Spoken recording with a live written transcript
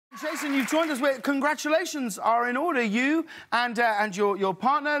Jason, you've joined us. Congratulations are in order. You and your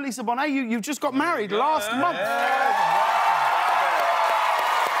partner, Lisa Bonet, you've just got married last month.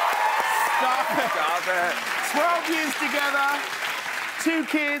 Stop it. 12 years together, 2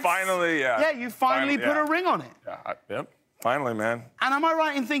 kids. Finally, yeah. Yeah, you finally put a ring on it. Yeah, yep. Finally, man. And am I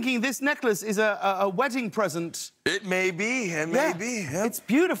right in thinking this necklace is a wedding present? It may be. It may be. Yep. It's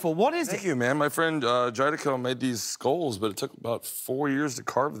beautiful. What is it? Thank you, man. My friend Jideko made these skulls, but it took about 4 years to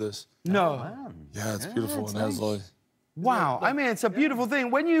carve this. No. Oh, wow. Yeah, it's beautiful. And it has like... Wow. I mean, it's a beautiful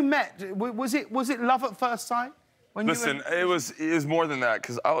thing. When you met, was it love at first sight? Listen, it was more than that,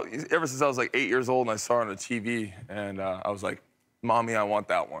 because ever since I was like 8 years old and I saw it on the TV, and I was like, Mommy, I want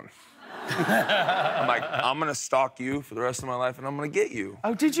that one. I'm like, I'm gonna stalk you for the rest of my life, and I'm gonna get you.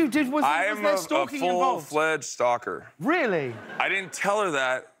 Oh, did you? Was there stalking involved? I am a full-fledged stalker. Really? I didn't tell her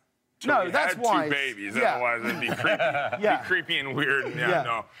that. No, that's why. 2 babies. Yeah. Otherwise, it'd be creepy. Be creepy and weird. And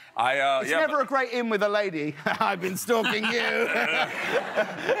no. It's never a great in with a lady. I've been stalking you.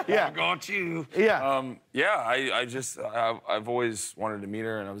 I got you. Yeah. I've always wanted to meet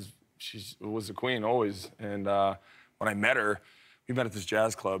her, and she was a queen always. And when I met her, we met at this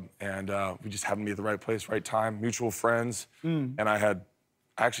jazz club, and we just happened to be at the right place, right time, mutual friends. And I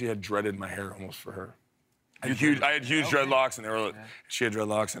actually had dreaded my hair almost for her. I had huge dreadlocks, and she had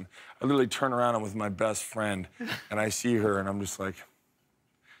dreadlocks, and I literally turn around, I'm with my best friend, and I see her, and I'm just like,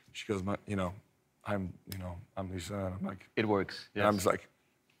 she goes, I'm Lisa, and I'm like, it works. Yes. And I'm just like,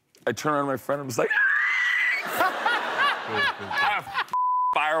 I turn around to my friend, I'm just like,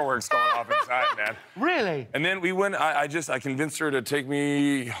 fireworks going off inside, man. Really? And then we went, I convinced her to take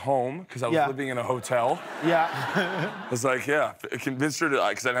me home, because I was living in a hotel. Yeah. I was like, I convinced her to,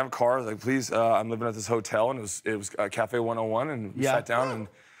 because I didn't have a car. I was like, please, I'm living at this hotel, and it was Cafe 101, and we sat down, and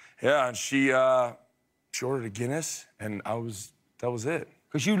and she ordered a Guinness, and that was it.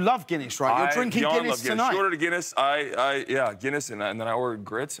 Because you love Guinness, right? You're drinking Guinness tonight. She ordered a Guinness, Guinness, and then I ordered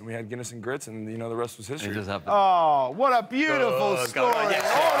grits, and we had Guinness and grits, and the rest was history. It just happened. Oh, what a beautiful story. All of the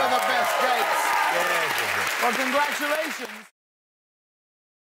best dates. Well, congratulations.